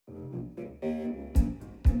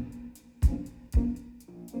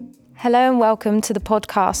Hello and welcome to the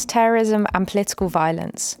podcast Terrorism and Political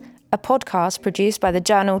Violence, a podcast produced by the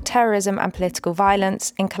journal Terrorism and Political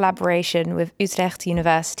Violence in collaboration with Utrecht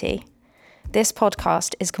University. This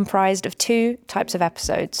podcast is comprised of two types of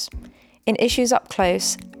episodes. In Issues Up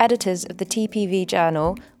Close, editors of the TPV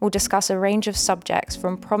journal will discuss a range of subjects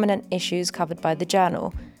from prominent issues covered by the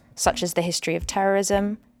journal, such as the history of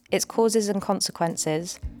terrorism, its causes and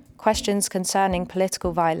consequences, questions concerning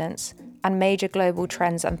political violence, and major global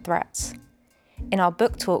trends and threats. In our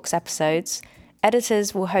Book Talks episodes,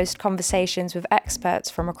 editors will host conversations with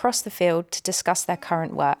experts from across the field to discuss their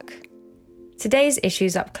current work. Today's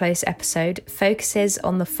Issues Up Close episode focuses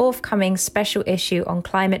on the forthcoming special issue on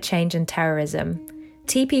climate change and terrorism.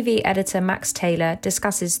 TPV editor Max Taylor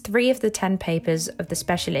discusses 3 of the 10 papers of the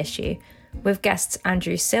special issue, with guests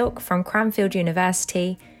Andrew Silk from Cranfield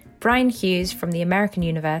University, Brian Hughes from the American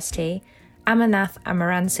University, Amarnath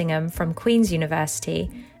Amaransingham from Queen's University,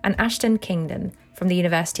 and Ashton Kingdon from the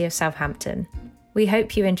University of Southampton. We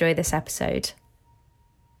hope you enjoy this episode.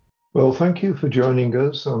 Well, thank you for joining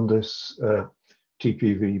us on this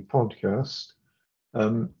TPV podcast.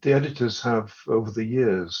 The editors have, over the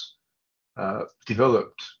years,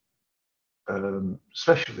 developed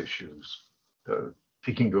special issues,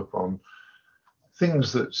 picking up on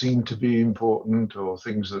things that seem to be important or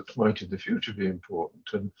things that might in the future be important.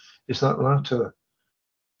 And it's that latter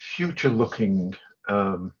future-looking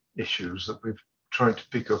issues that we've tried to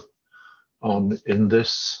pick up on in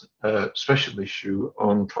this special issue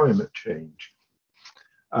on climate change.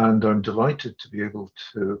 And I'm delighted to be able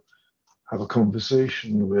to have a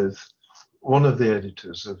conversation with one of the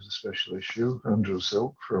editors of the special issue, Andrew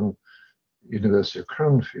Silk from University of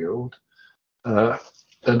Cranfield,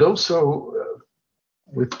 and also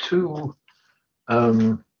with 2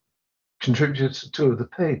 contributors to 2 of the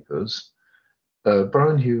papers,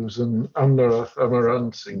 Brian Hughes and Amarnath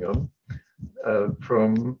Amaransingham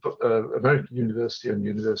from American University and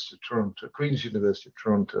University of Toronto, Queen's University of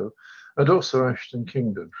Toronto, and also Ashton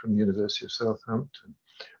Kingdon from the University of Southampton,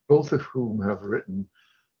 both of whom have written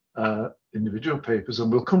individual papers,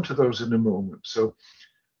 and we'll come to those in a moment. So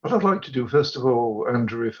what I'd like to do, first of all,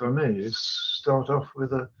 Andrew, if I may, is start off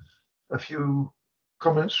with a few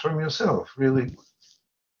comments from yourself. Really,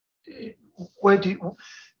 where do you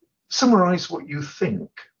summarize what you think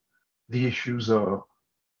the issues are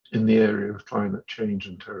in the area of climate change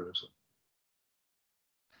and terrorism?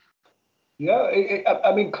 Yeah,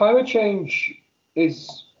 I mean, climate change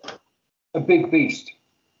is a big beast.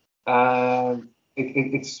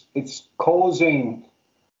 It's causing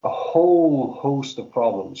a whole host of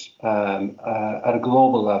problems at a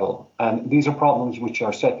global level, and these are problems which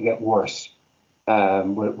are set to get worse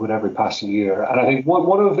with every passing year. And I think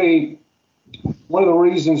one of the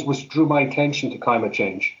reasons which drew my attention to climate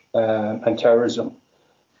change and terrorism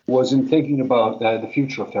was in thinking about the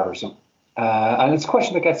future of terrorism. And it's a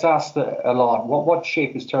question that gets asked a lot. What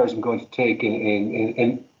shape is terrorism going to take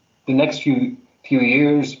in the next few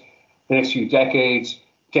years, the next few decades,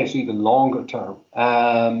 potentially even longer term?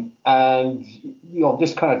 And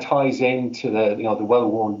this kind of ties into the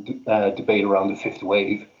well-worn debate around the 5th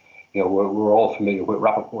wave. We're all familiar with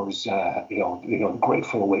Rappaport's the great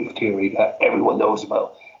 4-wave theory that everyone knows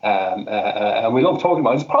about. And we love talking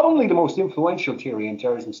about it. It's probably the most influential theory in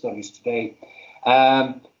terrorism studies today.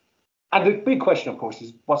 And the big question, of course,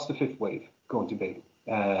 is what's the 5th wave going to be?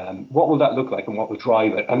 What will that look like and what will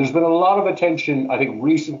drive it? And there's been a lot of attention, I think,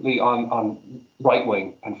 recently on right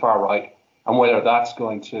wing and far right, and whether that's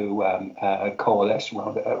going to coalesce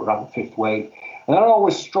around the 5th wave. And that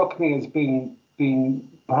always struck me as being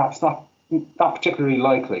perhaps not particularly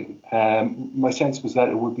likely. My sense was that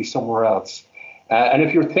it would be somewhere else. And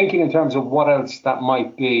if you're thinking in terms of what else that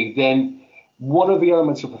might be, then one of the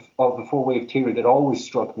elements of the 4-wave theory that always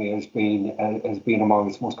struck me as being among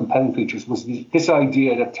its most compelling features was this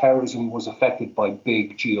idea that terrorism was affected by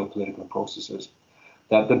big geopolitical processes,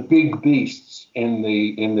 that the big beasts in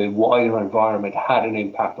the wider environment had an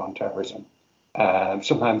impact on terrorism.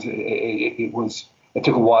 Sometimes it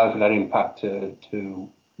took a while for that impact to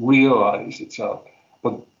realize itself,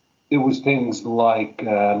 but it was things like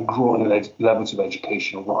growing levels of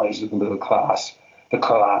education, rise of the middle class, the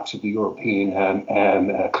collapse of the European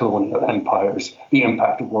colonial empires, the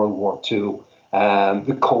impact of World War II,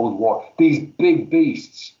 the Cold War. These big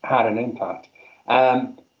beasts had an impact.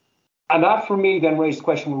 And that, for me, then raised the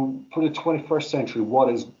question, well, for the 21st century, what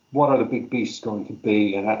are the big beasts going to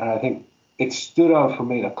be? And I think it stood out for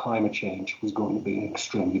me that climate change was going to be an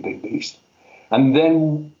extremely big beast. And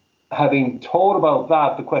then, having thought about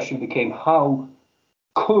that, the question became, how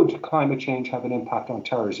could climate change have an impact on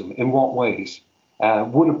terrorism? In what ways?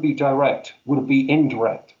 Would it be direct? Would it be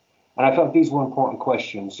indirect? And I felt these were important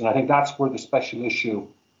questions. And I think that's where the special issue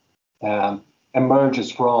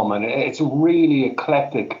emerges from. And it's a really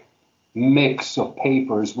eclectic mix of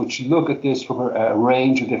papers which look at this from a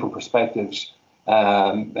range of different perspectives,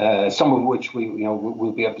 some of which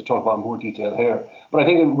we'll be able to talk about in more detail here. But I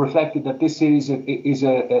think it reflected that this is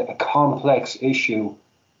a complex issue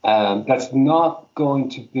that's not going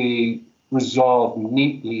to be resolved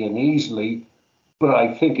neatly and easily, but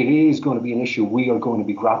I think it is going to be an issue we are going to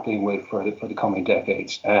be grappling with for the coming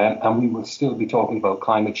decades. And we will still be talking about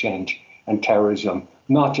climate change and terrorism,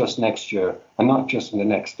 not just next year and not just in the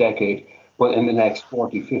next decade, but in the next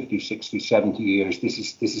 40, 50, 60, 70 years. This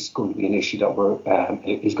is going to be an issue that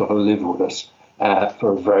is going to live with us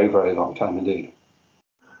for a very, very long time indeed.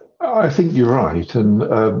 I think you're right, and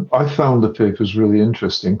I found the papers really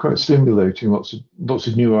interesting, quite stimulating, lots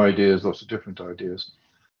of new ideas, lots of different ideas.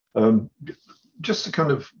 Just to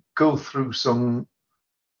kind of go through some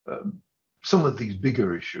of these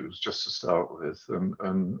bigger issues, just to start with,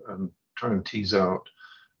 and try and tease out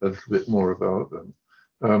a little bit more about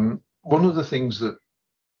them. One of the things that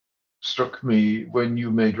struck me when you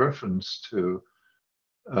made reference to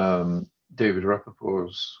David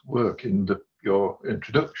Rappaport's work in your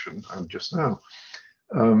introduction and just now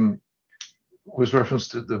was reference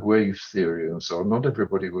to the wave theory and so on. Not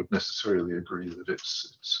everybody would necessarily agree that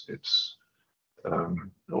it's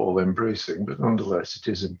all embracing, but nonetheless it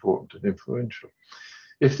is important and influential.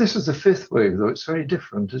 If this is the fifth wave, though, it's very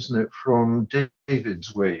different, isn't it, from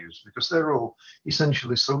David's waves, because they're all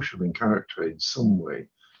essentially social in character in some way.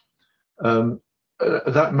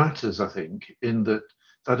 That matters, I think, in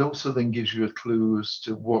that also then gives you a clue as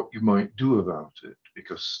to what you might do about it,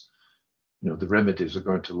 because the remedies are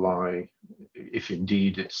going to lie, if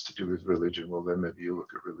indeed it's to do with religion, well then maybe you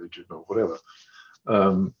look at religion or whatever.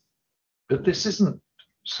 But this isn't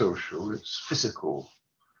social, it's physical.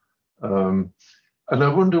 And I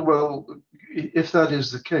wonder, well, if that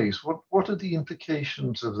is the case, what are the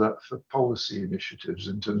implications of that for policy initiatives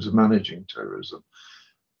in terms of managing terrorism?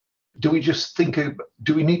 Do we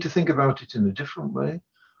need to think about it in a different way?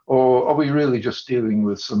 Or are we really just dealing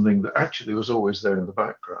with something that actually was always there in the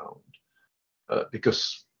background?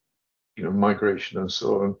 Because, migration and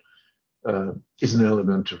so on is an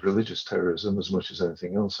element of religious terrorism as much as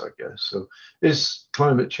anything else, I guess. So is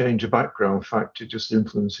climate change a background factor just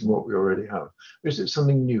influencing what we already have? Or is it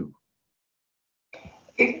something new?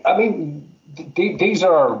 These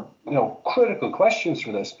are critical questions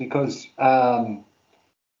for this, because to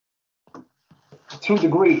a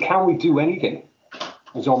degree, can we do anything?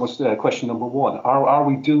 Is almost question number one. Are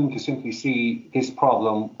we doomed to simply see this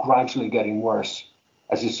problem gradually getting worse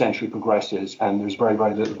as this century progresses, and there's very,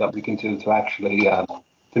 very little that we can do to actually to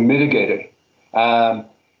mitigate it?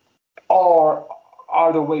 Or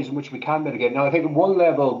are there ways in which we can mitigate? Now, I think at one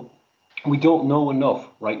level, we don't know enough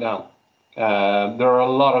right now. There are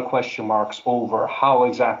a lot of question marks over how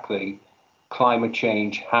exactly climate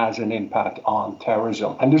change has an impact on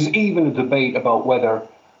terrorism. And there's even a debate about whether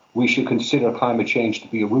we should consider climate change to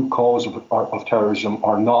be a root cause of terrorism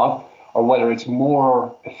or not, or whether it's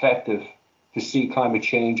more effective to see climate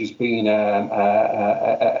change as being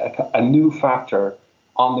a new factor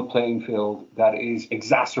on the playing field that is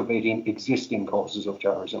exacerbating existing causes of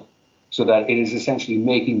terrorism, so that it is essentially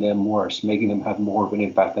making them worse, making them have more of an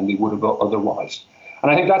impact than they would have otherwise.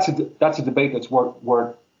 And I think that's a debate that's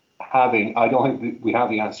worth having. I don't think we have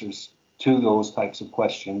the answers to those types of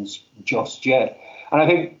questions just yet. And I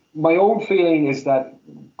think my own feeling is that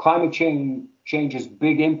climate change's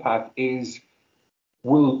big impact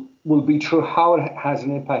will be through how it has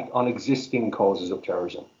an impact on existing causes of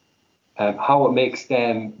terrorism, how it makes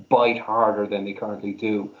them bite harder than they currently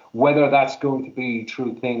do. Whether that's going to be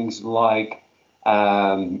through things like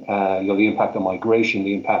the impact on migration,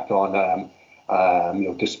 the impact on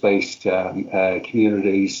displaced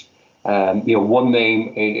communities. One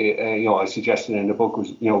name I suggested in the book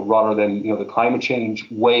was rather than the climate change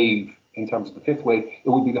wave in terms of the fifth wave, it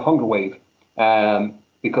would be the hunger wave.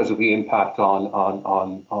 Because of the impact on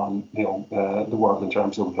the world in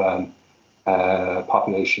terms of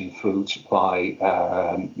population, food supply,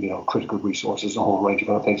 critical resources, a whole range of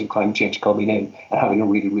other things, of climate change coming in and having a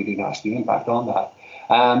really, really nasty impact on that.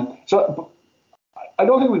 So I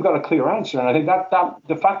don't think we've got a clear answer, and I think that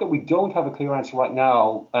the fact that we don't have a clear answer right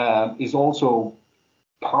now is also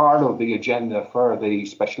part of the agenda for the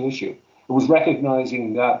special issue. It was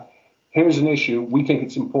recognizing that here's an issue, we think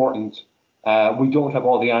it's important. We don't have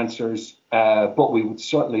all the answers, but we would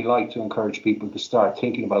certainly like to encourage people to start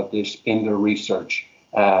thinking about this in their research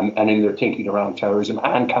and in their thinking around terrorism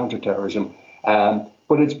and counterterrorism. But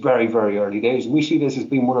but it's very, very early days. We see this as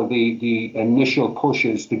being one of the initial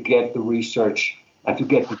pushes to get the research and to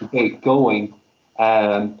get the debate going,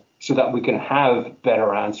 so that we can have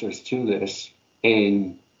better answers to this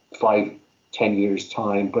in 5-10 years'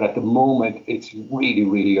 time. But at the moment, it's really,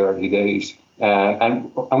 really early days,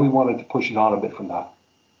 and we wanted to push it on a bit from that.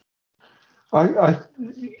 I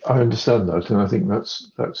understand that, and I think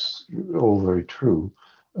that's all very true.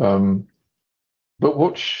 But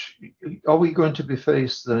are we going to be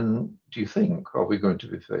faced then, do you think, are we going to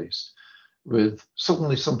be faced with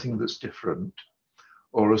suddenly something that's different,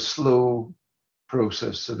 or a slow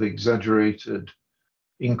process of exaggerated,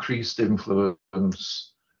 increased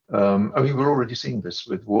influence? I mean, we're already seeing this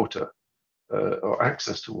with water, or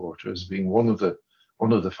access to water as being one of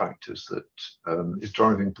the factors that is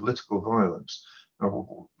driving political violence.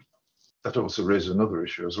 Now, that also raises another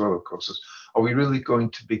issue as well, of course, is, are we really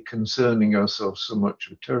going to be concerning ourselves so much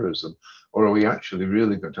with terrorism, or are we actually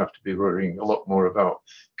really going to have to be worrying a lot more about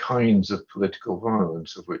kinds of political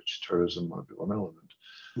violence, of which terrorism might be one element?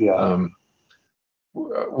 Yeah.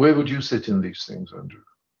 Where would you sit in these things, Andrew?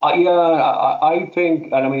 I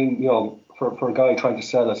think, and I mean, for a guy trying to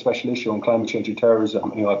sell a special issue on climate change and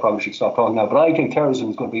terrorism, I probably should stop talking now, but I think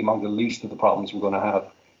terrorism is going to be among the least of the problems we're going to have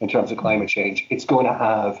in terms of climate change. It's going to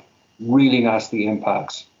have really nasty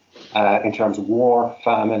impacts in terms of war,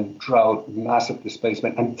 famine, drought, massive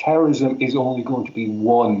displacement, and terrorism is only going to be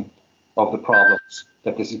one of the problems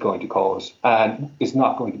that this is going to cause, and it's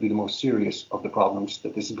not going to be the most serious of the problems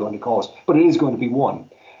that this is going to cause, but it is going to be one.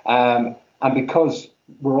 And because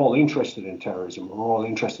we're all interested in terrorism, we're all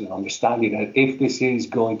interested in understanding that if this is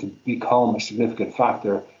going to become a significant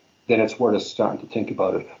factor, then it's worth us starting to think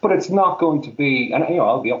about it. But it's not going to be, and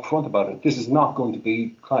I'll be upfront about it, this is not going to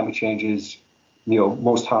be climate change's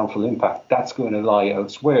most harmful impact. That's going to lie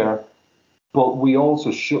elsewhere. But we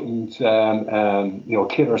also shouldn't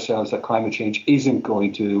kid ourselves that climate change isn't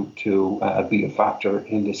going to be a factor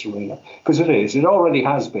in this arena, because it is. It already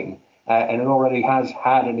has been, and it already has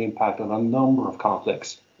had an impact on a number of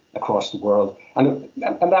conflicts across the world, and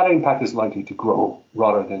that impact is likely to grow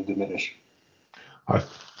rather than diminish. I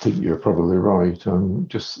think you're probably right.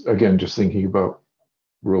 Just thinking about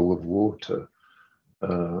role of water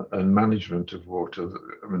and management of water.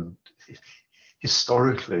 I mean,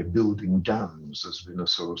 historically, building dams has been a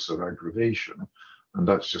source of aggravation, and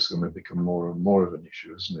that's just going to become more and more of an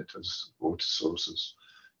issue, isn't it, as water sources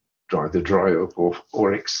either dry up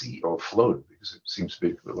or exceed or flood, because it seems to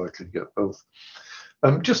be likely to get both.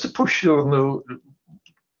 Just to push you on, though,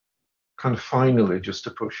 kind of finally, just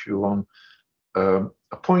to push you on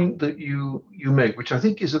a point that you make, which I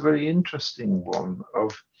think is a very interesting one,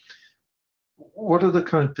 of what are the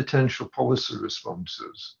kind of potential policy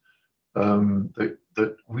responses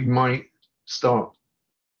that we might start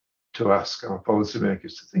to ask our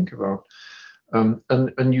policymakers to think about.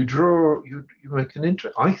 And you make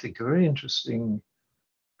I think a very interesting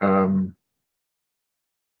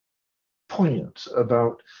point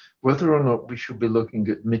about whether or not we should be looking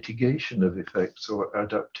at mitigation of effects or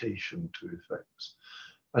adaptation to effects.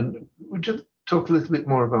 And would you talk a little bit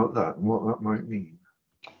more about that and what that might mean?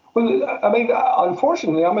 Well, I mean,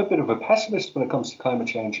 unfortunately, I'm a bit of a pessimist when it comes to climate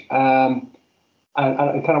change. And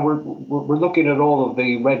kind of we're looking at all of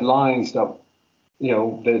the red lines that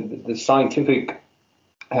the scientific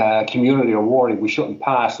community are warning we shouldn't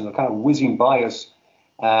pass, and they're kind of whizzing by us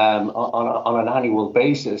on an annual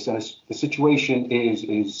basis. And the situation is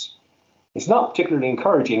it's not particularly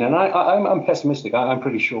encouraging. And I'm pessimistic. I'm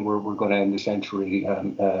pretty sure we're going to end the century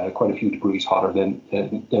quite a few degrees hotter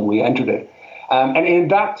than we entered it. And in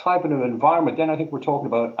that type of an environment, then I think we're talking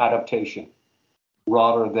about adaptation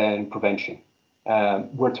rather than prevention.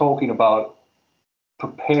 We're talking about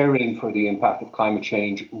preparing for the impact of climate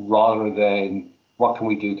change rather than what can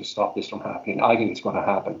we do to stop this from happening. I think it's going to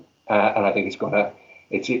happen, and I think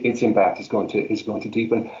its impact is going to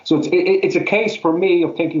deepen. So it's a case for me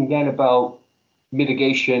of thinking then about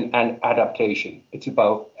mitigation and adaptation. It's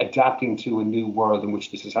about adapting to a new world in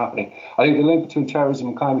which this is happening. I think the link between terrorism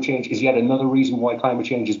and climate change is yet another reason why climate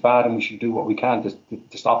change is bad, and we should do what we can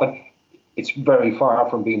to stop it. It's very far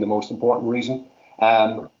from being the most important reason.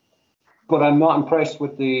 But I'm not impressed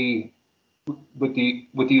with the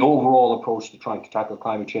overall approach to trying to tackle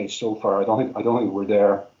climate change so far. I don't think we're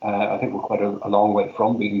there. I think we're quite a long way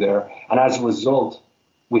from being there. And as a result,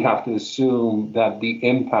 we have to assume that the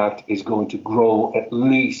impact is going to grow at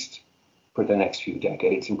least for the next few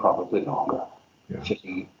decades and probably longer. Yeah.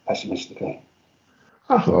 Pessimistically.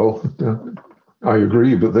 Well, I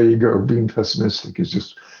agree, but there you go. Being pessimistic is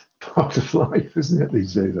just part of life, isn't it,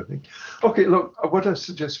 these days, I think. Okay, look, what I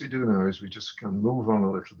suggest we do now is we just can move on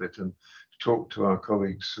a little bit and talk to our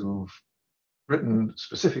colleagues who've written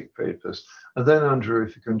specific papers. And then, Andrew,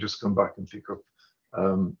 if you can just come back and pick up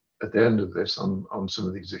at the end of this on some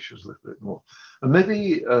of these issues a little bit more. And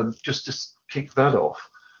maybe just to kick that off,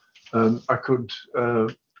 I could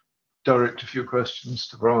direct a few questions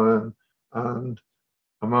to Brian and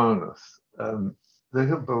Amarnath. They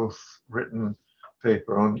have both written a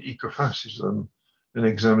paper on ecofascism, an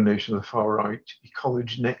examination of the far-right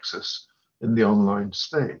ecology nexus in the online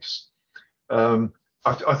space. I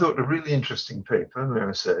thought a really interesting paper, may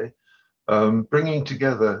I say, bringing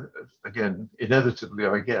together, again, inevitably,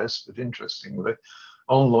 I guess, but interestingly,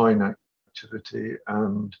 online activity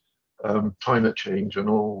and climate change and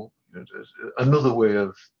all, another way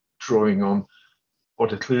of drawing on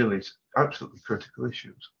what are clearly absolutely critical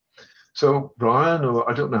issues. So, Brian, or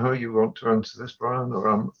I don't know how you want to answer this, Brian,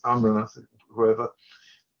 or Amarnath, whoever,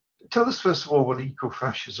 tell us first of all what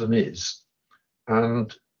ecofascism is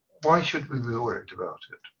and why should we be worried about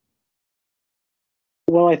it?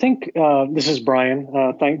 Well, I think this is Brian.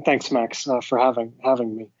 Thanks, Max, for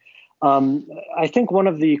having me. I think one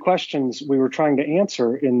of the questions we were trying to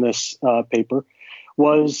answer in this paper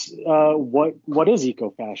was what is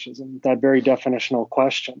ecofascism? That very definitional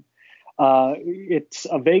question. It's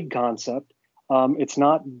a vague concept. It's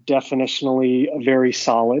not definitionally very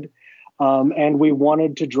solid, and we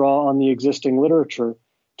wanted to draw on the existing literature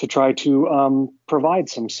to try to provide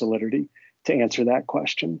some solidity to answer that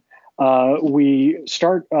question. We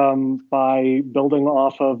start by building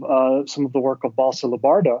off of some of the work of Balsa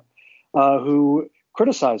Labarda, who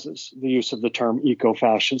criticizes the use of the term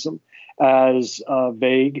ecofascism as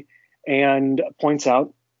vague and points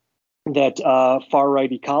out that far-right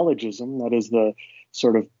ecologism, that is the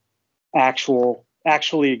sort of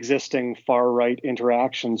actually existing far-right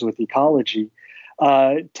interactions with ecology,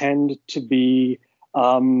 tend to be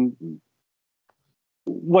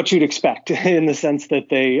what you'd expect in the sense that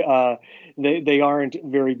they aren't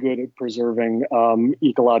very good at preserving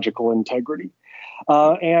ecological integrity.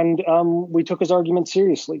 And we took his argument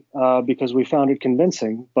seriously because we found it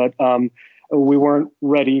convincing, but we weren't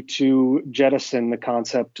ready to jettison the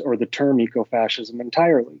concept or the term ecofascism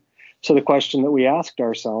entirely. So the question that we asked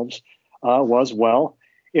ourselves was, well,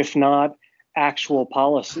 if not actual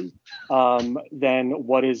policy, then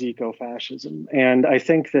what is ecofascism? And I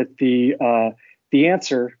think that the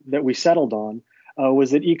answer that we settled on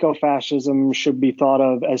was that ecofascism should be thought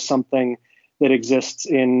of as something that exists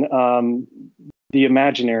in the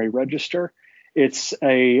imaginary register. It's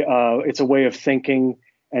a way of thinking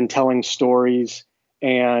and telling stories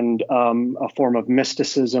and a form of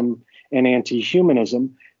mysticism and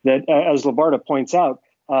anti-humanism that, as Labarda points out,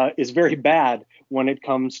 is very bad when it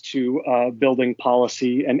comes to building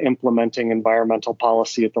policy and implementing environmental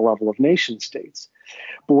policy at the level of nation states.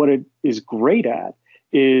 But what it is great at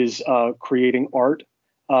is creating art,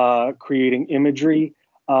 creating imagery,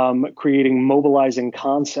 creating mobilizing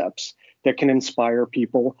concepts that can inspire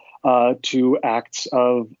people to acts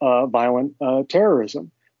of violent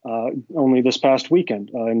terrorism. Only this past weekend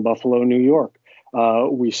in Buffalo, New York,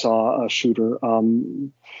 we saw a shooter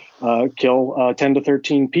kill 10 to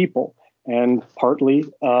 13 people. And partly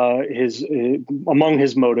among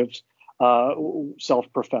his motives,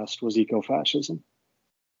 self-professed, was ecofascism.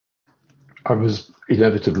 I was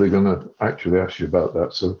inevitably going to actually ask you about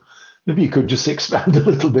that. So maybe you could just expand a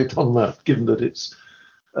little bit on that, given that it's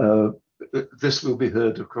this will be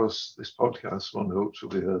heard, of course, this podcast, one hopes, will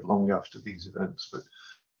be heard long after these events. But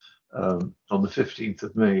on the 15th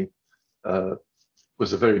of May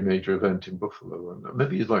was a very major event in Buffalo. And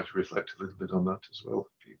maybe you'd like to reflect a little bit on that as well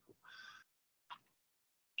for people.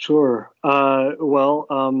 Sure. Well,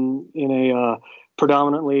 in a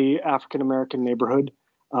predominantly African-American neighborhood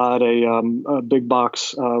at a big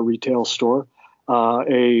box retail store,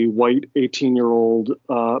 a white 18-year-old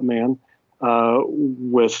man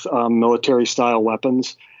with military-style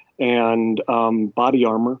weapons and body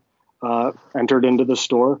armor entered into the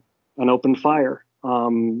store and opened fire.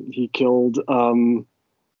 He killed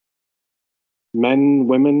men,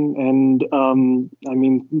 women, and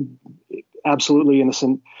absolutely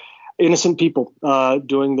innocent people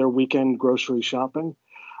doing their weekend grocery shopping.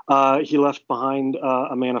 He left behind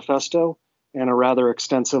a manifesto and a rather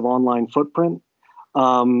extensive online footprint.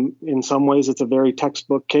 In some ways, it's a very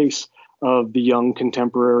textbook case of the young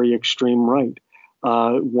contemporary extreme right.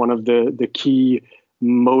 One of the key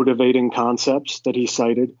motivating concepts that he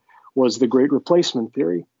cited was the Great Replacement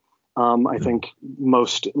theory. I think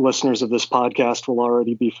most listeners of this podcast will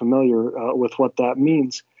already be familiar with what that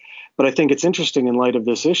means. But I think it's interesting in light of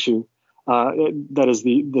this issue that is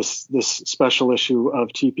this special issue of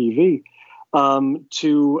TPV,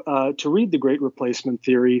 to read the Great Replacement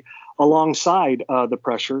Theory alongside the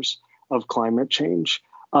pressures of climate change.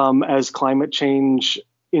 As climate change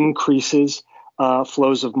increases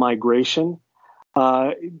flows of migration,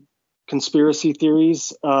 conspiracy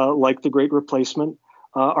theories like the Great Replacement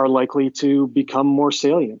are likely to become more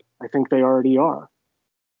salient. I think they already are.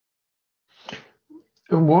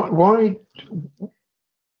 And why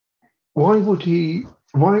would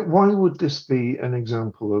this be an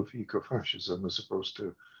example of ecofascism as opposed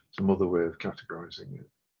to some other way of categorizing it?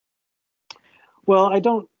 Well, I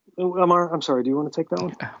don't. Amar, I'm sorry. Do you want to take that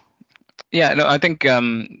one? Yeah, no, I think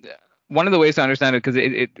one of the ways to understand it, because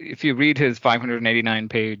if you read his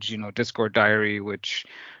 589-page, Discord diary, which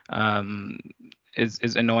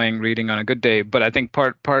is annoying reading on a good day, but I think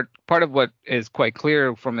part of what is quite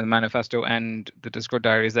clear from the manifesto and the Discord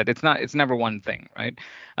diary is that it's never one thing, right?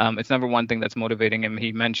 It's never one thing that's motivating him.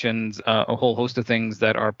 He mentions a whole host of things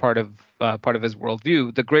that are part of his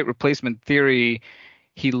worldview. The Great Replacement Theory,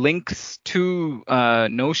 he links to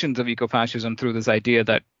notions of ecofascism through this idea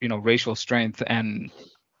that racial strength and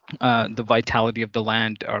the vitality of the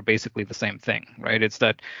land are basically the same thing, right? It's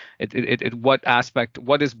that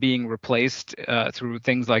what is being replaced through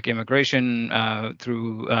things like immigration,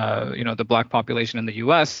 through the black population in the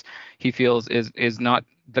U.S. He feels is not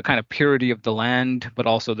the kind of purity of the land, but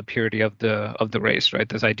also the purity of the race, right?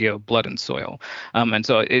 This idea of blood and soil, and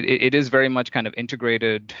so it is very much kind of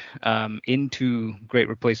integrated into Great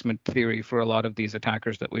Replacement Theory for a lot of these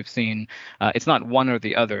attackers that we've seen. It's not one or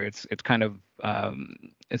the other. It's kind of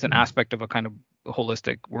it's an aspect of a kind of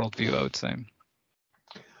holistic worldview, I would say.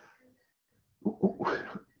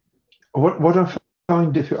 What I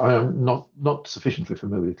find difficult, I am not sufficiently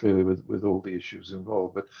familiar clearly with all the issues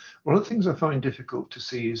involved, but one of the things I find difficult to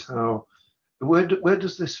see is where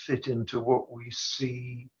does this fit into what we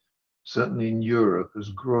see certainly in Europe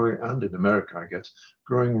as growing, and in America, I guess,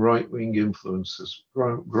 growing right-wing influences,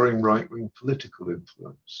 growing right-wing political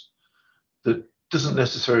influence that doesn't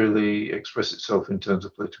necessarily express itself in terms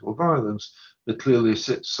of political violence, but clearly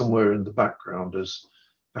sits somewhere in the background as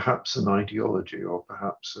perhaps an ideology or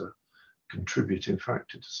perhaps a contributing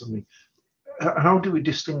factor to something. How do we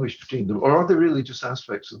distinguish between them, or are they really just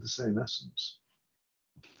aspects of the same essence?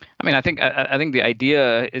 I mean, I think the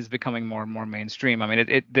idea is becoming more and more mainstream. I mean,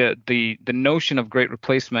 the notion of Great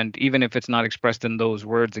Replacement, even if it's not expressed in those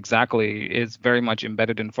words exactly, is very much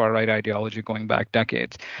embedded in far right ideology going back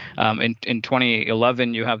decades. In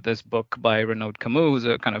 2011, you have this book by Renaud Camus, who's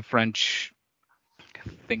a kind of French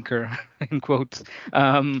thinker in quotes,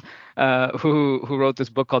 who wrote this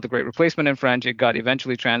book called The Great Replacement in French. It got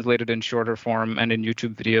eventually translated in shorter form and in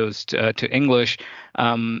YouTube videos to English,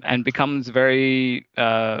 and becomes very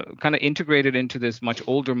kind of integrated into this much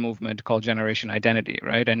older movement called Generation Identity,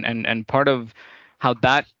 right? And part of how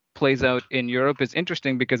that plays out in Europe is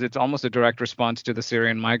interesting because it's almost a direct response to the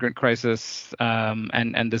Syrian migrant crisis,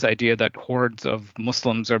 and this idea that hordes of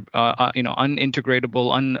Muslims are,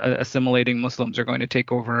 unintegratable, unassimilating Muslims are going to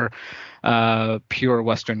take over pure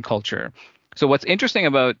Western culture. So what's interesting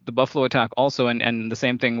about the Buffalo attack also, and the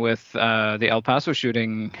same thing with the El Paso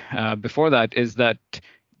shooting before that, is that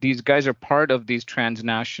these guys are part of these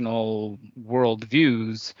transnational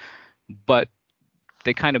worldviews, but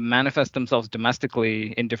they kind of manifest themselves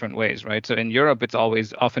domestically in different ways, right? So in Europe, it's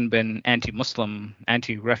always often been anti-Muslim,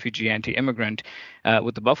 anti-refugee, anti-immigrant.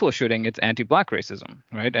 With the Buffalo shooting, it's anti-Black racism,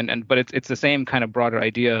 right? But it's the same kind of broader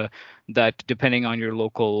idea that depending on your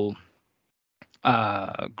local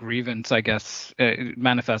grievance, I guess, it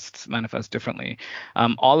manifests differently.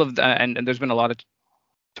 All of that, and there's been a lot of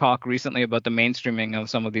talk recently about the mainstreaming of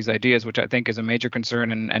some of these ideas, which I think is a major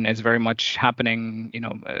concern and is very much happening,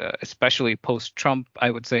 especially post-Trump,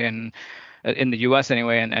 I would say, in the U.S.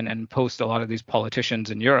 anyway, and post a lot of these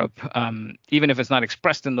politicians in Europe. Even if it's not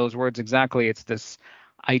expressed in those words exactly, it's this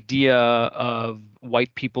idea of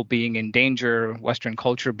white people being in danger, Western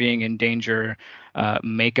culture being in danger,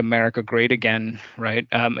 make America great again, right?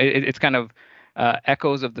 It's kind of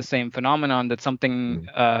echoes of the same phenomenon, that something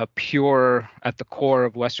pure at the core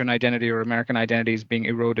of Western identity or American identity is being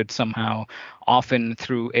eroded somehow, often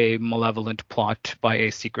through a malevolent plot by a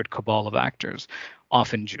secret cabal of actors,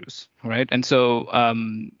 often Jews, right? And so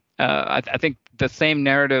I think the same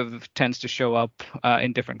narrative tends to show up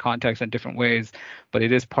in different contexts and different ways, but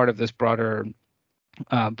it is part of this broader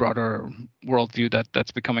worldview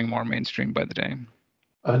that's becoming more mainstream by the day.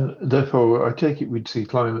 And therefore, I take it we'd see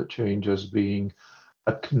climate change as being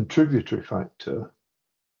a contributory factor,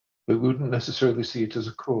 but we wouldn't necessarily see it as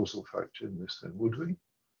a causal factor in this thing, would we?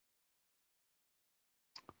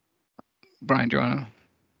 Brian, do you want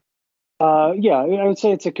to? Yeah, I would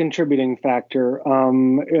say it's a contributing factor.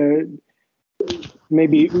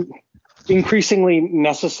 Maybe increasingly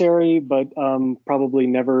necessary, but probably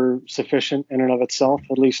never sufficient in and of itself,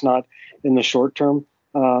 at least not in the short term.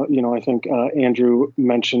 I think Andrew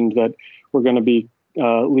mentioned that we're going to be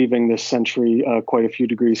leaving this century quite a few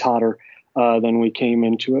degrees hotter than we came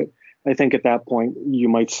into it. I think at that point, you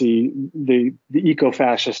might see the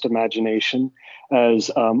eco-fascist imagination as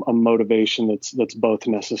a motivation that's both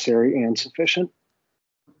necessary and sufficient.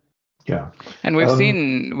 Yeah, and we've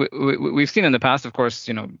seen in the past, of course,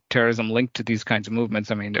 terrorism linked to these kinds of movements.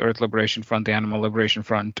 I mean, the Earth Liberation Front, the Animal Liberation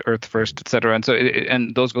Front, Earth First, etc. And so,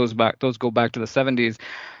 those go back to the 70s.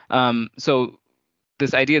 So,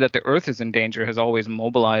 this idea that the Earth is in danger has always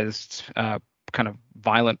mobilized kind of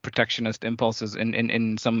violent protectionist impulses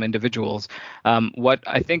in some individuals. What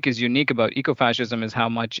I think is unique about ecofascism is how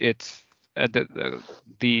much it's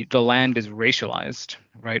the land is racialized,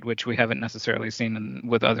 right, which we haven't necessarily seen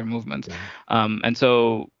with other movements. And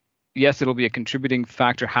so, yes, it'll be a contributing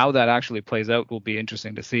factor. How that actually plays out will be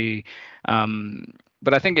interesting to see.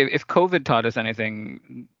 But I think if COVID taught us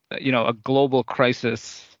anything, a global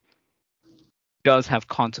crisis does have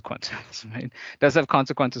consequences, right? Does have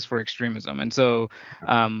consequences for extremism. And so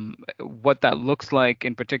what that looks like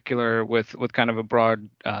in particular with kind of a broad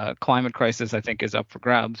climate crisis, I think is up for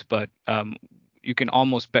grabs. But you can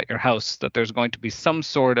almost bet your house that there's going to be some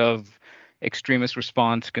sort of extremist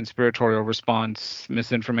response, conspiratorial response,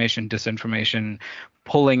 misinformation, disinformation,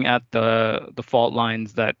 pulling at the fault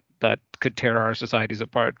lines that could tear our societies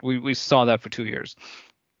apart. We saw that for 2 years.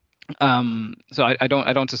 So I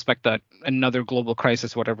don't suspect that another global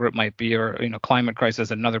crisis, whatever it might be, or climate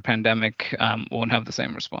crisis, another pandemic, won't have the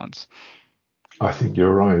same response. I think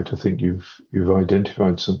you're right. I think you've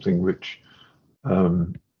identified something which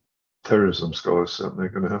terrorism scholars certainly are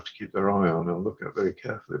going to have to keep their eye on and look at very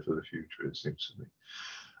carefully for the future, it seems to me.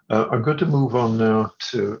 I'm going to move on now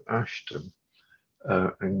to Ashton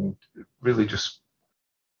and really just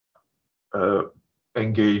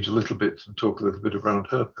engage a little bit and talk a little bit around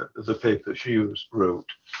the paper she wrote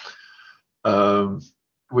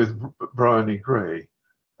with Bryony Gray,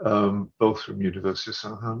 both from University of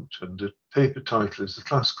Southampton. The paper title is "The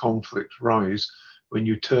Class Conflicts Rise When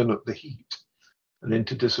You Turn Up the Heat: An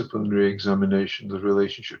Interdisciplinary Examination of the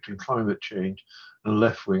Relationship Between Climate Change and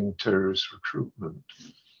Left-Wing Terrorist Recruitment."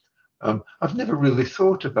 I've never really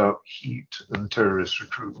thought about heat and terrorist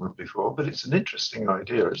recruitment before, but it's an interesting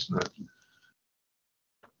idea, isn't it?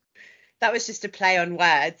 That was just a play on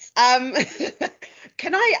words.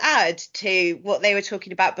 Can I add to what they were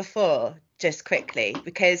talking about before, just quickly,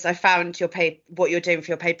 because I found your what you're doing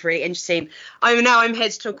for your paper really interesting. I'm here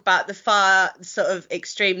to talk about the far sort of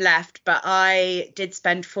extreme left, but I did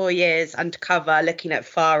spend 4 years undercover looking at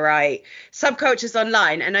far right subcultures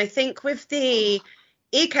online, and I think with the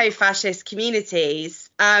eco-fascist communities,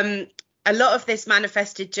 a lot of this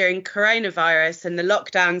manifested during coronavirus and the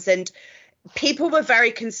lockdowns, and people were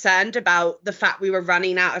very concerned about the fact we were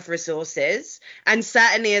running out of resources. And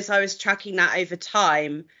certainly as I was tracking that over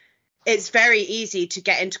time, it's very easy to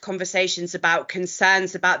get into conversations about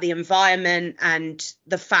concerns about the environment and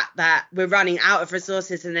the fact that we're running out of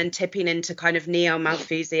resources, and then tipping into kind of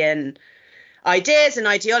neo-Malthusian ideas and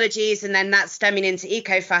ideologies, and then that's stemming into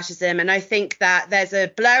eco-fascism. And I think that there's a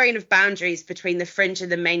blurring of boundaries between the fringe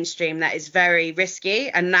and the mainstream that is very risky.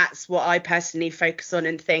 And that's what I personally focus on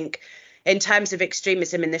and think in terms of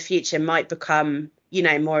extremism in the future might become,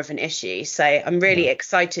 more of an issue. So I'm really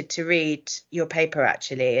excited to read your paper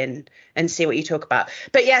actually and see what you talk about.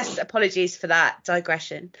 But yes, apologies for that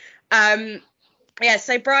digression.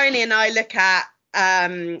 So Bryony and I look at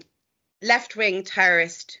left-wing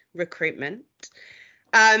terrorist recruitment.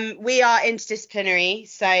 We are interdisciplinary,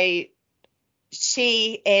 so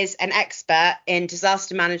she is an expert in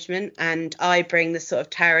disaster management and I bring the sort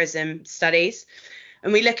of terrorism studies.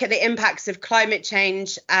 And we look at the impacts of climate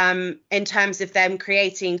change in terms of them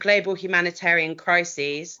creating global humanitarian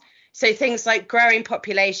crises. So things like growing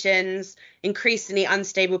populations, increasingly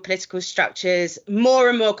unstable political structures, more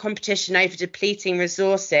and more competition over depleting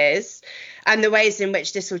resources, and the ways in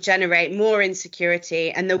which this will generate more insecurity,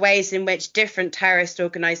 and the ways in which different terrorist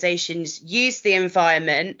organizations use the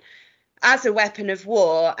environment as a weapon of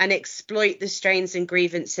war and exploit the strains and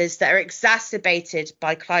grievances that are exacerbated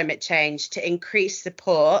by climate change to increase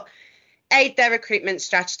support, aid their recruitment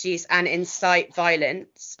strategies, and incite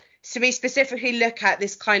violence. So we specifically look at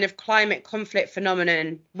this kind of climate conflict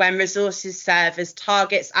phenomenon when resources serve as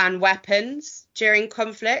targets and weapons during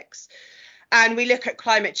conflicts. And we look at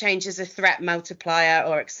climate change as a threat multiplier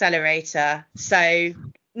or accelerator. So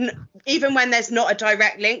even when there's not a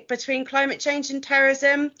direct link between climate change and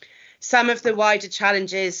terrorism, some of the wider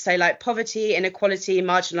challenges, so like poverty, inequality,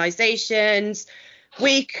 marginalizations,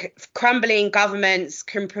 weak, crumbling governments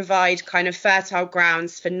can provide kind of fertile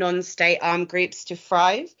grounds for non-state armed groups to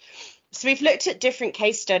thrive. So we've looked at different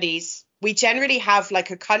case studies. We generally have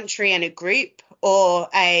like a country and a group or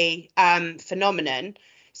a phenomenon.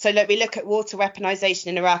 So we look at water weaponization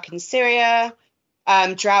in Iraq and Syria,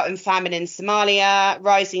 drought and famine in Somalia,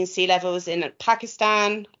 rising sea levels in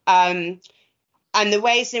Pakistan, and the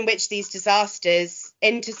ways in which these disasters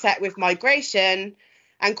intersect with migration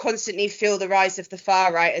and constantly fuel the rise of the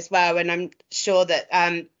far right as well. And I'm sure that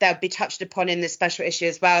they'll be touched upon in this special issue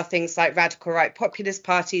as well, things like radical right populist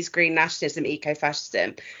parties, green nationalism,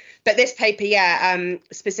 eco-fascism. But this paper,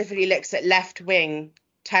 specifically looks at left-wing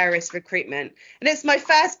terrorist recruitment. And it's my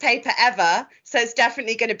first paper ever, so it's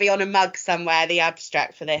definitely going to be on a mug somewhere, the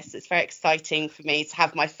abstract for this. It's very exciting for me to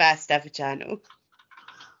have my first ever journal.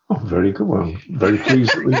 Oh, very good. Well, very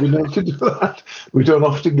pleased that we've been able to do that. We don't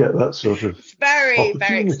often get that sort of It's very,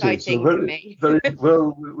 very exciting for me. Very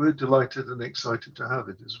well, we're delighted and excited to have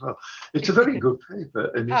it as well. It's a very good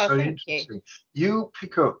paper, and it's very interesting. You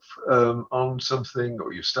pick up on something,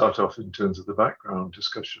 or you start off in terms of the background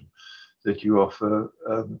discussion that you offer,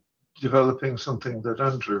 developing something that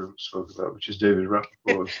Andrew spoke about, which is David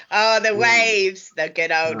Rappaport's. Oh, the waves, the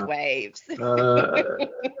good old waves.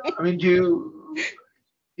 I mean,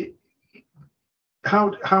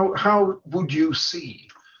 how would you see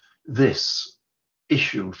this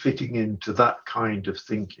issue fitting into that kind of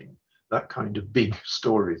thinking, that kind of big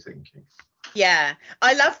story thinking? Yeah,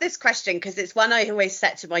 I love this question because it's one I always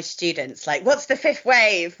set to my students, like, what's the fifth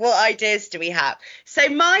wave? What ideas do we have? So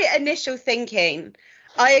my initial thinking,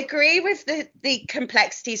 I agree with the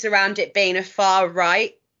complexities around it being a far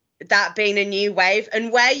right, that being a new wave,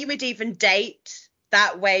 and where you would even date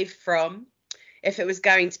that wave from, if it was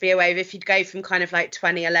going to be a wave, if you'd go from kind of like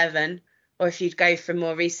 2011 or if you'd go from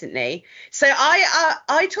more recently. So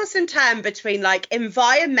I toss and turn between like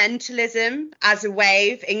environmentalism as a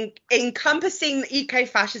wave, encompassing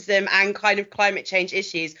eco-fascism and kind of climate change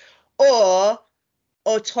issues, or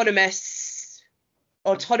autonomous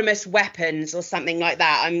weapons or something like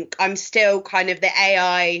that. I'm still kind of the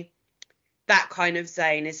AI, that kind of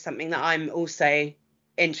zone is something that I'm also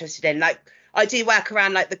interested in. Like, I do work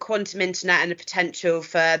around like the quantum internet and the potential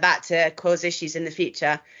for that to cause issues in the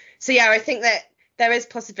future. So yeah, I think that there is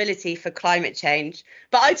possibility for climate change.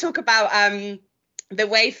 But I talk about the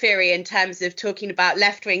wave theory in terms of talking about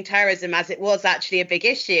left-wing terrorism as it was actually a big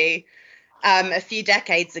issue a few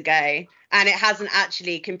decades ago, and it hasn't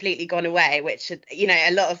actually completely gone away, which, you know,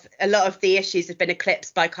 a lot of the issues have been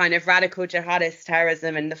eclipsed by kind of radical jihadist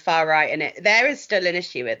terrorism and the far right, and there is still an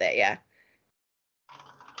issue with it.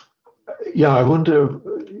 Yeah, I wonder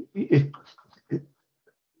if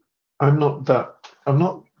I'm not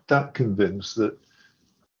that convinced that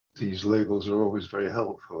these labels are always very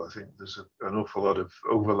helpful. I think there's an awful lot of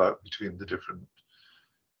overlap between the different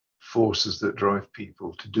forces that drive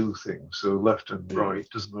people to do things. So left and right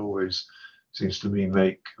doesn't always, seems to me,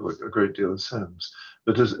 make a great deal of sense.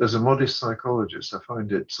 But as a modest psychologist, I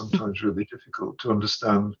find it sometimes really difficult to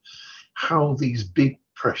understand how these big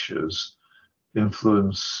pressures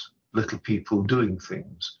influence little people doing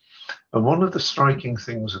things. And one of the striking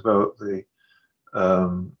things about the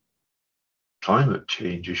climate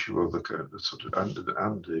change issue, or the sort of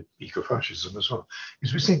and the ecofascism as well,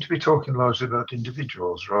 is we seem to be talking largely about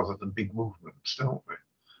individuals rather than big movements, don't we?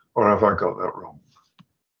 Or have I got that wrong?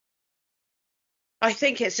 I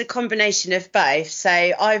think it's a combination of both. So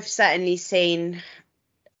I've certainly seen,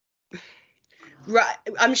 right,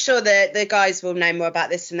 I'm sure the guys will know more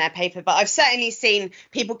about this in their paper, but I've certainly seen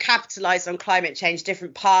people capitalize on climate change,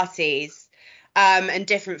 different parties and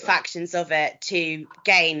different factions of it to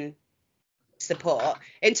gain support.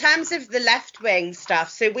 In terms of the left-wing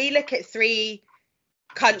stuff, so we look at 3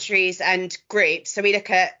 countries and groups. So we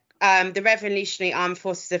look at the Revolutionary Armed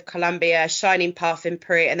Forces of Colombia, Shining Path in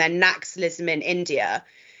Peru, and then Naxalism in India.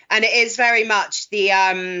 And it is very much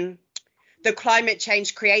the climate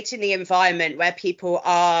change creating the environment where people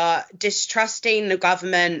are distrusting the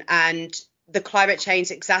government, and the climate change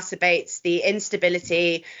exacerbates the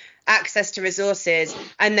instability, access to resources,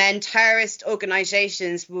 and then terrorist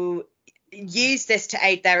organizations will use this to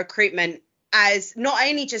aid their recruitment, as not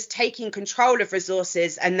only just taking control of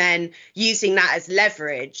resources and then using that as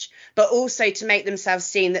leverage, but also to make themselves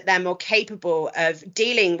seem that they're more capable of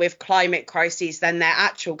dealing with climate crises than their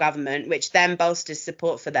actual government, which then bolsters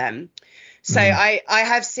support for them. So I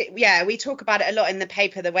have, we talk about it a lot in the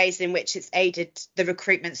paper, the ways in which it's aided the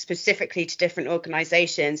recruitment specifically to different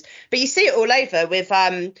organizations. But you see it all over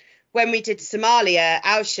when we did Somalia,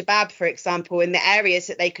 Al-Shabaab, for example, in the areas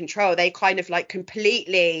that they control, they kind of like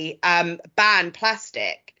completely ban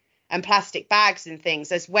plastic and plastic bags and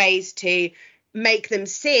things as ways to make them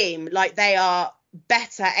seem like they are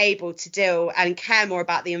better able to deal and care more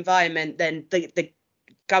about the environment than the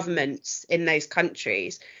governments in those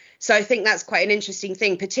countries. So I think that's quite an interesting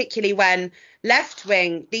thing, particularly when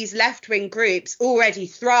these left-wing groups already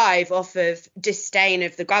thrive off of disdain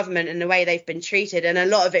of the government and the way they've been treated. And a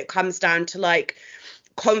lot of it comes down to like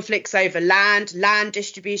conflicts over land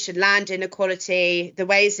distribution, land inequality, the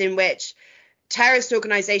ways in which terrorist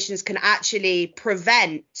organizations can actually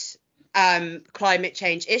prevent climate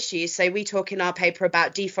change issues. So we talk in our paper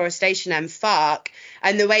about deforestation and FARC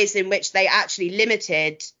and the ways in which they actually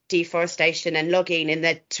limited deforestation and logging in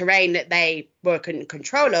the terrain that they were in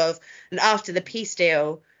control of. And after the peace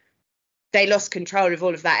deal, they lost control of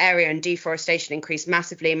all of that area and deforestation increased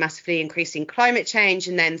massively increasing climate change,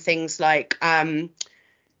 and then things like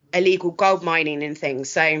illegal gold mining and things.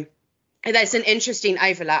 So there's an interesting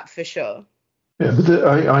overlap for sure. Yeah, but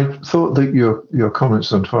I thought that your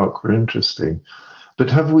comments on FARC were interesting. But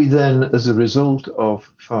have we then, as a result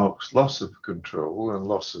of FARC's loss of control and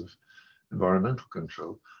loss of environmental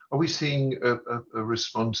control, are we seeing a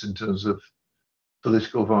response in terms of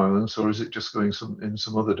political violence, or is it just going in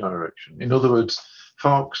some other direction? In other words,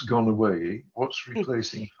 FARC's gone away. What's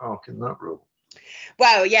replacing FARC in that role?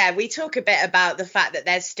 Well, yeah, we talk a bit about the fact that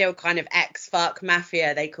there's still kind of ex-FARC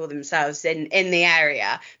mafia, they call themselves, in the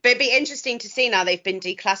area. But it'd be interesting to see now they've been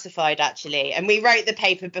declassified, actually. And we wrote the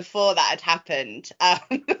paper before that had happened.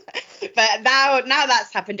 But now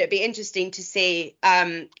that's happened, it'd be interesting to see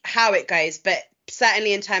how it goes. But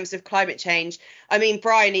certainly in terms of climate change, I mean,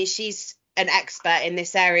 Bryony, she's an expert in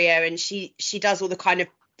this area, and she does all the kind of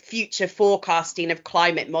future forecasting of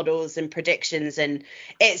climate models and predictions, and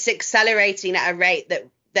it's accelerating at a rate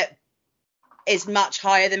that is much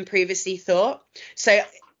higher than previously thought. So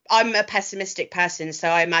I'm a pessimistic person, so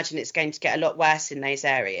I imagine it's going to get a lot worse in those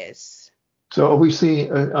areas. So are we seeing,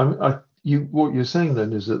 what you're saying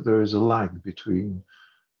then is that there is a lag between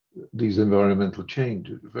these environmental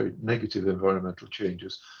changes, very negative environmental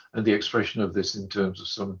changes, and the expression of this in terms of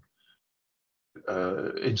some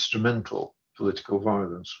instrumental political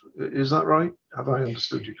violence. Is that right? Have I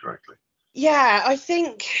understood you correctly? Yeah, I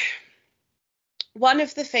think one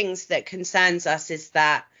of the things that concerns us is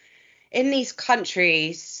that in these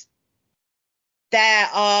countries, there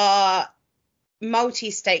are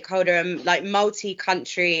multi-stakeholder and like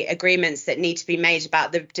multi-country agreements that need to be made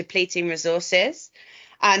about the depleting resources.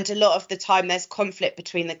 And a lot of the time there's conflict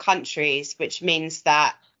between the countries, which means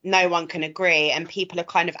that no one can agree and people are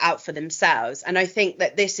kind of out for themselves. And I think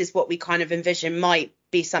that this is what we kind of envision might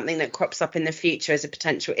be something that crops up in the future as a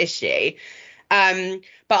potential issue. But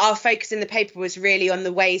our focus in the paper was really on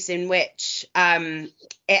the ways in which it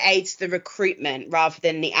aids the recruitment rather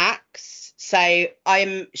than the acts. So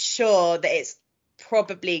I'm sure that it's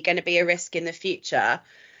probably going to be a risk in the future,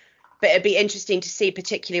 but it'd be interesting to see,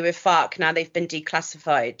 particularly with FARC, now they've been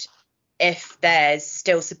declassified, if there's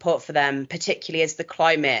still support for them, particularly as the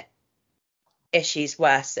climate issues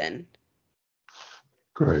worsen.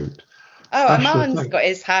 Great. Oh, Aman's got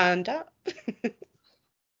his hand up.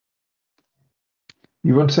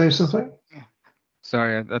 You want to say something?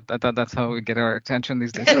 Sorry, I thought that's how we get our attention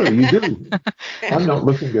these days. No, you do. I'm not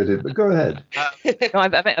looking at it, but go ahead. No,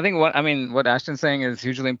 I think what Ashton's saying is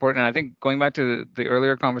hugely important. And I think going back to the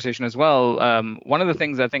earlier conversation as well, one of the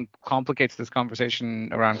things I think complicates this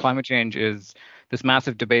conversation around climate change is this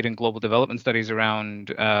massive debate in global development studies around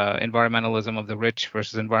environmentalism of the rich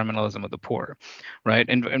versus environmentalism of the poor, right?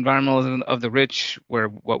 Environmentalism of the rich, where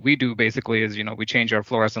what we do basically is, we change our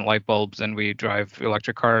fluorescent light bulbs and we drive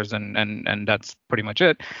electric cars, and that's pretty much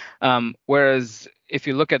it. Whereas if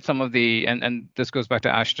you look at some of the, and this goes back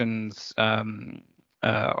to Ashton's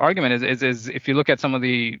argument, is if you look at some of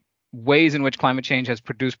the ways in which climate change has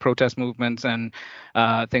produced protest movements and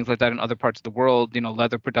things like that in other parts of the world,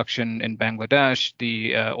 leather production in Bangladesh,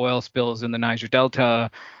 the oil spills in the Niger Delta,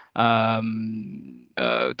 the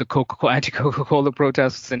anti-Coca-Cola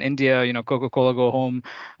protests in India, Coca-Cola go home,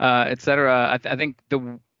 etc. I think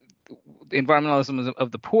the environmentalism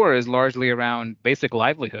of the poor is largely around basic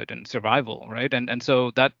livelihood and survival, right? And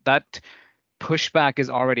so that pushback is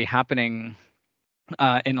already happening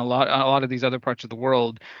in a lot of these other parts of the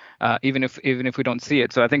world, even if we don't see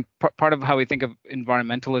it. So I think part of how we think of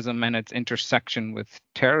environmentalism and its intersection with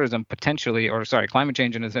terrorism climate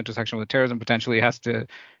change and its intersection with terrorism potentially has to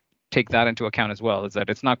take that into account as well, is that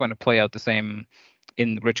it's not going to play out the same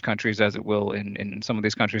in rich countries as it will in some of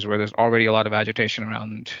these countries where there's already a lot of agitation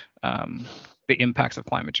around the impacts of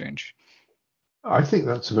climate change. I think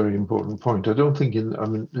that's a very important point. I don't think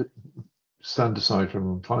stand aside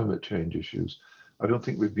from climate change issues, I don't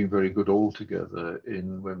think we've been very good altogether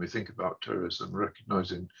in when we think about terrorism,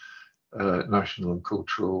 recognizing national and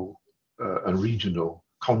cultural and regional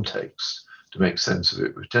context to make sense of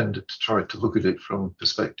it. We've tended to try to look at it from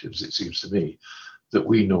perspectives, it seems to me, that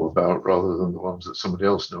we know about rather than the ones that somebody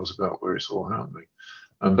else knows about where it's all happening.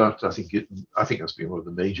 And that, I think that's been one of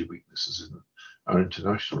the major weaknesses in our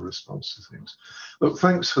international response to things. Look,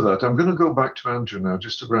 thanks for that. I'm going to go back to Andrew now,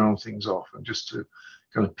 just to round things off and just to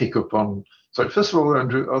kind of pick up on. So, first of all,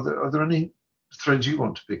 Andrew, are there any threads you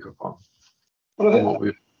want to pick up on?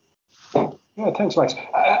 Yeah, thanks, Max.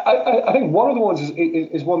 I think one of the ones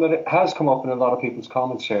is one that has come up in a lot of people's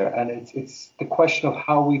comments here, and it's the question of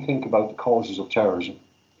how we think about the causes of terrorism.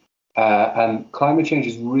 And climate change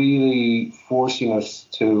is really forcing us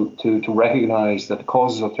to recognize that the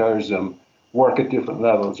causes of terrorism work at different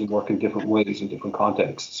levels and work in different ways in different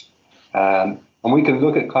contexts. And we can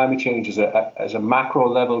look at climate change as a macro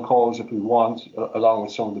level cause if we want, along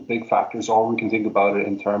with some of the big factors, or we can think about it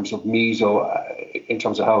in terms of meso, in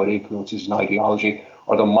terms of how it influences an ideology,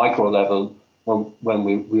 or the micro level when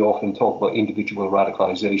we often talk about individual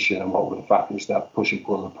radicalization and what were the factors that push and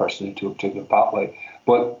pull a person into a particular pathway.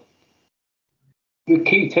 But the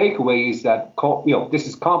key takeaway is that this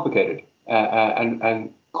is complicated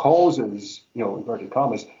and causes, inverted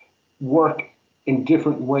commas, work in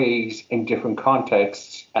different ways in different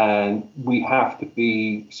contexts, and we have to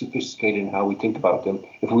be sophisticated in how we think about them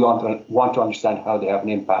if we want to understand how they have an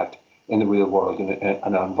impact in the real world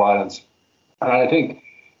and on violence. And I think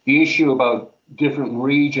the issue about different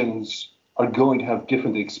regions are going to have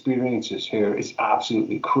different experiences here is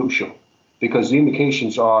absolutely crucial, because the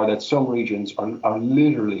indications are that some regions are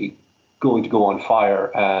literally going to go on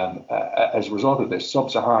fire as a result of this.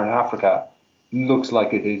 Sub-Saharan Africa looks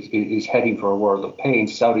like it is heading for a world of pain.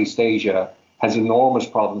 Southeast Asia has enormous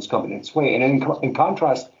problems coming its way. And in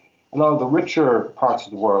contrast, a lot of the richer parts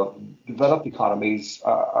of the world, developed economies,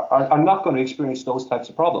 are not going to experience those types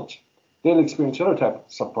of problems. They'll experience other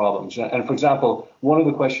types of problems. And for example, one of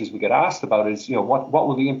the questions we get asked about is, what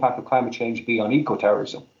will the impact of climate change be on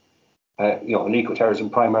eco-terrorism? And eco-terrorism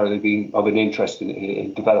primarily being of an interest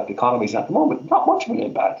in developed economies. And at the moment, not much of an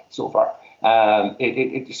impact so far.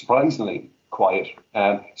 It's surprisingly quiet,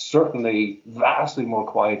 certainly vastly more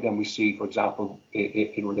quiet than we see, for example,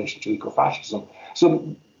 in relation to eco-fascism.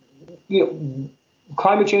 So,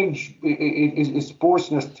 climate change is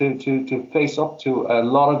forcing us to face up to a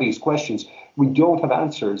lot of these questions. We don't have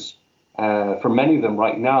answers for many of them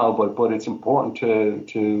right now, but it's important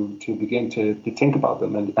to begin to think about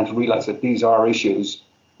them and to realize that these are issues,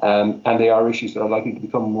 and they are issues that are likely to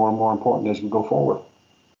become more and more important as we go forward.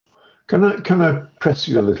 Can I press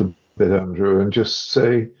you a little bit, Andrew, and just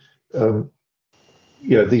say,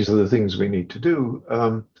 these are the things we need to do.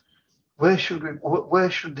 Where should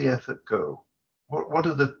the effort go? What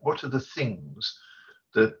are the things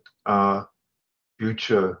that our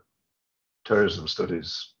future terrorism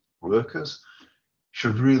studies workers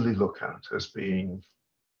should really look at as being,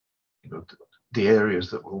 the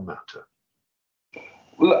areas that will matter?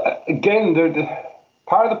 Well, again,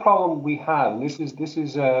 part of the problem we have, and this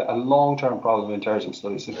is a long-term problem in terrorism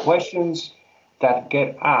studies, the questions that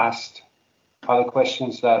get asked are the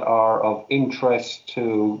questions that are of interest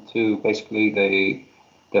to basically the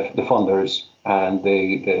funders and the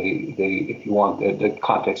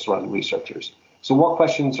context around the researchers. So what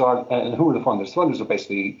questions are, and who are the funders? The funders are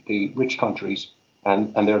basically the rich countries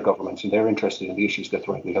and their governments, and they're interested in the issues that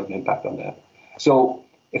directly have an impact on them. So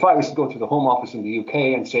if I was to go to the Home Office in the UK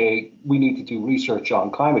and say, we need to do research on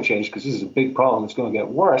climate change because this is a big problem, it's going to get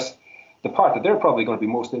worse, the part that they're probably going to be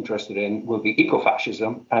most interested in will be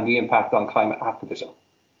eco-fascism and the impact on climate activism.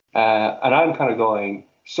 And I'm kind of going,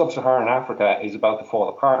 Sub-Saharan Africa is about to fall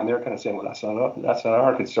apart, and they're kind of saying, well, that's not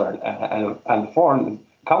our concern. And the Foreign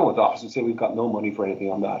Commonwealth Office would say, we've got no money for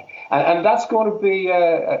anything on that. And that's going to be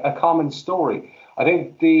a common story. I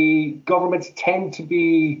think the governments tend to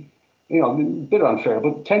be, a bit unfair,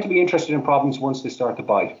 but tend to be interested in problems once they start to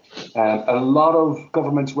bite. A lot of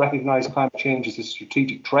governments recognize climate change as a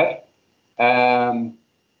strategic threat.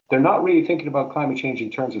 They're not really thinking about climate change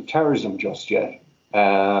in terms of terrorism just yet.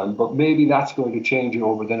 But maybe that's going to change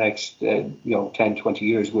over the next 10, 20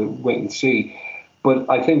 years. We'll wait and see. But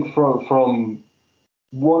I think from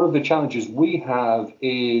one of the challenges we have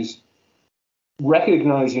is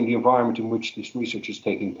recognizing the environment in which this research is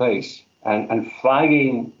taking place and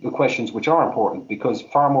flagging the questions which are important, because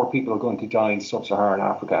far more people are going to die in Sub-Saharan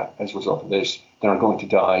Africa as a result of this than are going to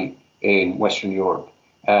die in Western Europe,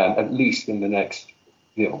 at least in the next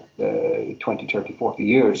 20, 30, 40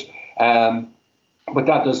 years. But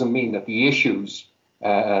that doesn't mean that the issues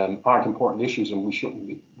aren't important issues, and we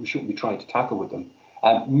shouldn't be trying to tackle with them.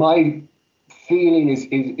 My feeling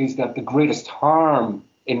is that the greatest harm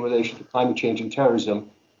in relation to climate change and terrorism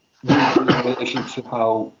will be in relation to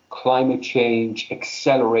how climate change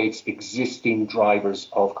accelerates existing drivers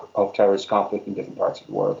of terrorist conflict in different parts of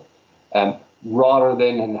the world, rather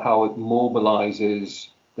than in how it mobilizes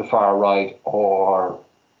the far right or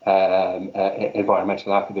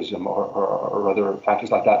environmental activism or other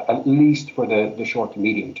factors like that, at least for the short to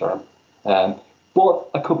medium term. But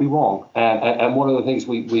I could be wrong. And one of the things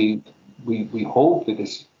we hope that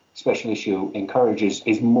this special issue encourages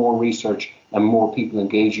is more research and more people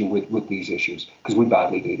engaging with these issues, because we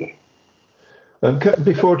badly need it.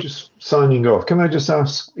 Before just signing off, can I just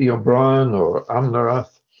ask Brian or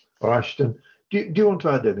Amlerath or Ashton, do you want to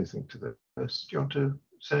add anything to this? Do you want to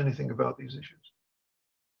say anything about these issues?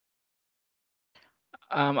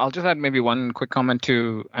 I'll just add maybe one quick comment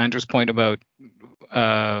to Andrew's point about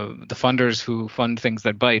the funders who fund things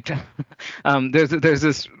that bite. There's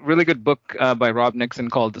this really good book by Rob Nixon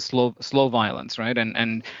called The Slow Violence, right?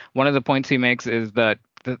 And one of the points he makes is that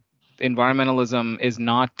the environmentalism is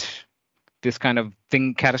not this kind of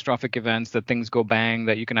thing, catastrophic events, that things go bang,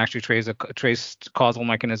 that you can actually trace causal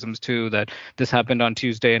mechanisms to, that this happened on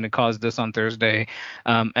Tuesday and it caused this on Thursday.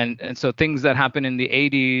 And so things that happen in the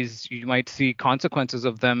 80s, you might see consequences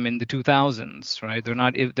of them in the 2000s, right?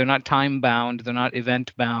 They're not time bound, they're not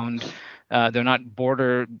event bound, they're not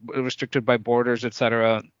restricted by borders,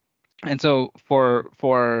 etc. And so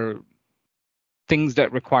for things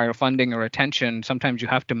that require funding or attention, sometimes you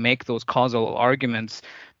have to make those causal arguments.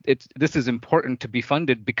 This is important to be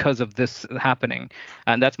funded because of this happening,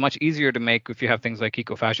 and that's much easier to make if you have things like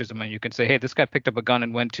ecofascism, and you can say, hey, this guy picked up a gun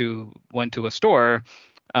and went to a store,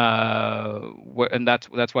 and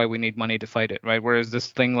that's why we need money to fight it, right? Whereas this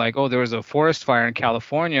thing like, oh, there was a forest fire in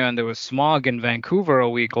California and there was smog in Vancouver a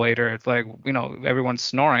week later, it's like, everyone's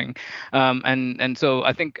snoring, and so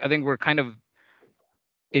I think we're kind of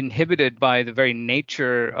inhibited by the very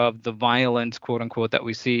nature of the violence, quote unquote, that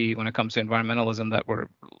we see when it comes to environmentalism, that we're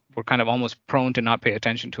kind of almost prone to not pay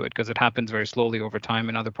attention to it because it happens very slowly over time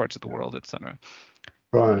in other parts of the world, etc.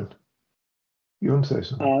 Brian, you want to say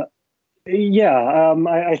something?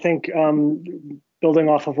 I think building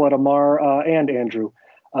off of what Amar and Andrew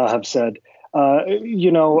have said,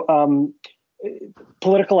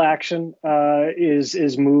 political action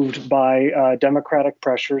is moved by democratic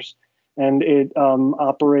pressures, and it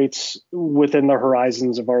operates within the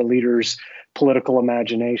horizons of our leaders' political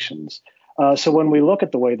imaginations. So when we look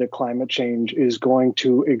at the way that climate change is going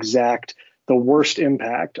to exact the worst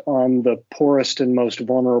impact on the poorest and most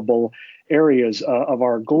vulnerable areas of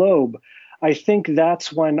our globe, I think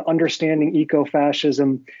that's when understanding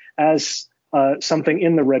ecofascism as something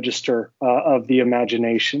in the register of the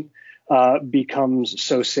imagination becomes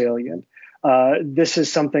so salient. This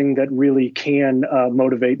is something that really can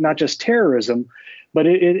motivate not just terrorism, but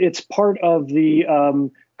it's part of the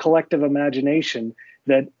collective imagination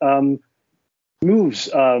that moves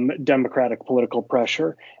democratic political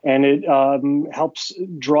pressure, and it helps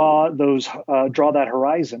draw that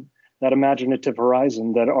horizon, that imaginative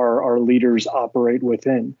horizon that our leaders operate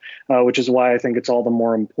within, which is why I think it's all the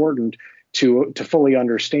more important to fully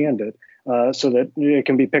understand it so that it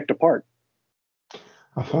can be picked apart.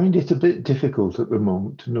 I find it a bit difficult at the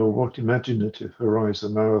moment to know what imaginative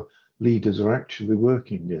horizon our leaders are actually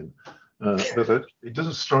working in. But it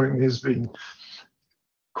doesn't strike me as being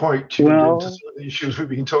quite tuned into some of the issues we've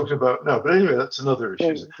been talking about now. But anyway, that's another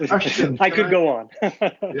issue. Ashton, I could go on.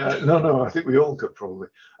 I think we all could probably.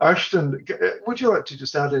 Ashton, would you like to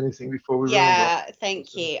just add anything before we round up? Yeah,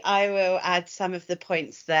 thank you. I will add some of the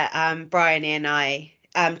points that Brian and I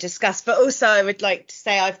discussed, but also I would like to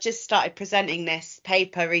say I've just started presenting this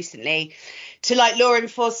paper recently to law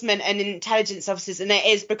enforcement and intelligence officers, and it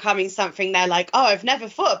is becoming something they're like, oh, I've never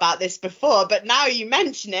thought about this before, but now you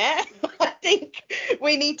mention it, I think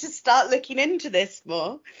we need to start looking into this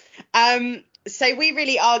more. So we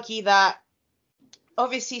really argue that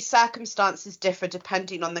obviously circumstances differ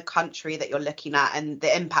depending on the country that you're looking at and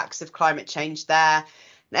the impacts of climate change there.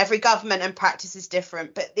 And every government and practice is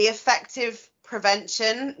different, but the effective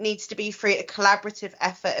prevention needs to be through a collaborative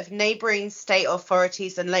effort of neighbouring state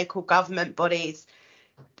authorities and local government bodies,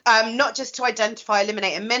 not just to identify,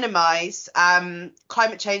 eliminate and minimise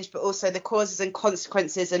climate change, but also the causes and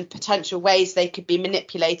consequences and potential ways they could be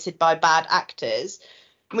manipulated by bad actors.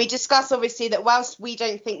 And we discuss, obviously, that whilst we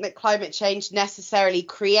don't think that climate change necessarily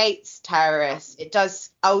creates terrorists, it does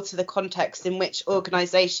alter the context in which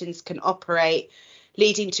organisations can operate,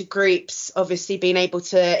 leading to groups obviously being able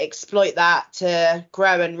to exploit that to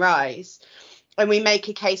grow and rise. and we make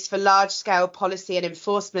a case for large-scale policy and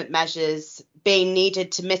enforcement measures being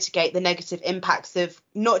needed to mitigate the negative impacts of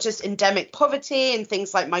not just endemic poverty and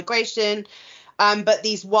things like migration, but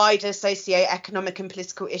these wider socio-economic and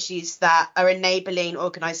political issues that are enabling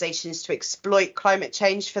organisations to exploit climate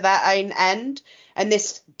change for their own end. And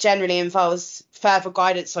this generally involves further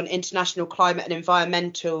guidance on international climate and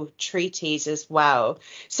environmental treaties as well.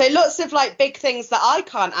 So lots of like big things that I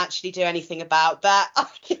can't actually do anything about, but I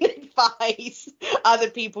can advise other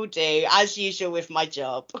people do, as usual with my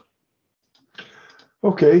job.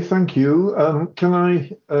 Okay, thank you. Can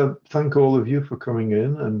I thank all of you for coming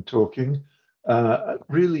in and talking?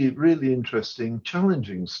 Really, really interesting,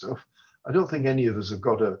 challenging stuff. I don't think any of us have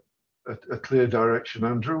got a clear direction.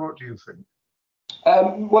 Andrew, what do you think?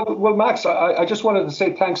 Well, Max, I just wanted to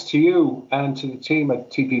say thanks to you and to the team at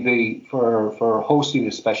TPV for hosting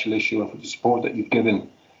this special issue and for the support that you've given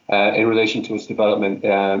in relation to its development.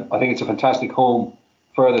 I think it's a fantastic home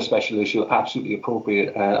for the special issue, absolutely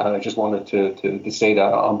appropriate. And I just wanted to say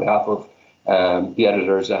that on behalf of the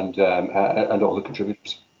editors and all the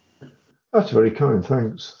contributors. That's very kind,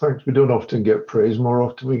 thanks. Thanks. We don't often get praise, more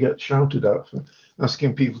often we get shouted at for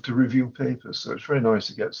asking people to review papers. So it's very nice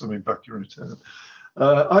to get something back in return.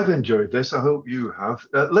 I've enjoyed this, I hope you have.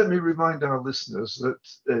 Let me remind our listeners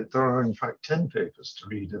that there are in fact 10 papers to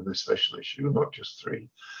read in this special issue, not just 3.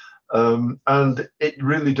 And it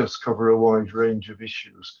really does cover a wide range of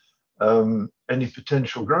issues. Any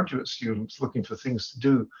potential graduate students looking for things to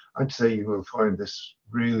do, I'd say you will find this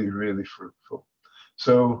really, really fruitful.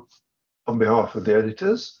 So on behalf of the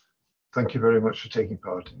editors, thank you very much for taking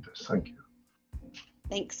part in this. Thank you.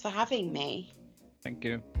 Thanks for having me. Thank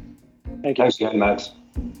you. Thank you. Thanks again, Max.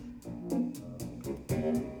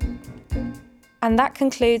 And that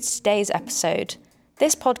concludes today's episode.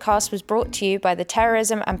 This podcast was brought to you by the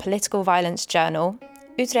Terrorism and Political Violence Journal,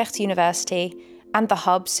 Utrecht University, and the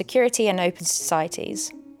Hub Security and Open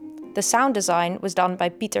Societies. The sound design was done by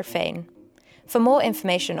Pieter Veen. For more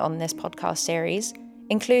information on this podcast series,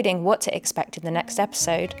 including what to expect in the next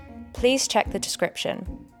episode, please check the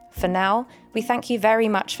description. For now, we thank you very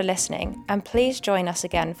much for listening, and please join us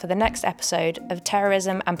again for the next episode of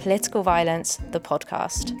Terrorism and Political Violence, the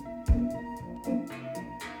podcast.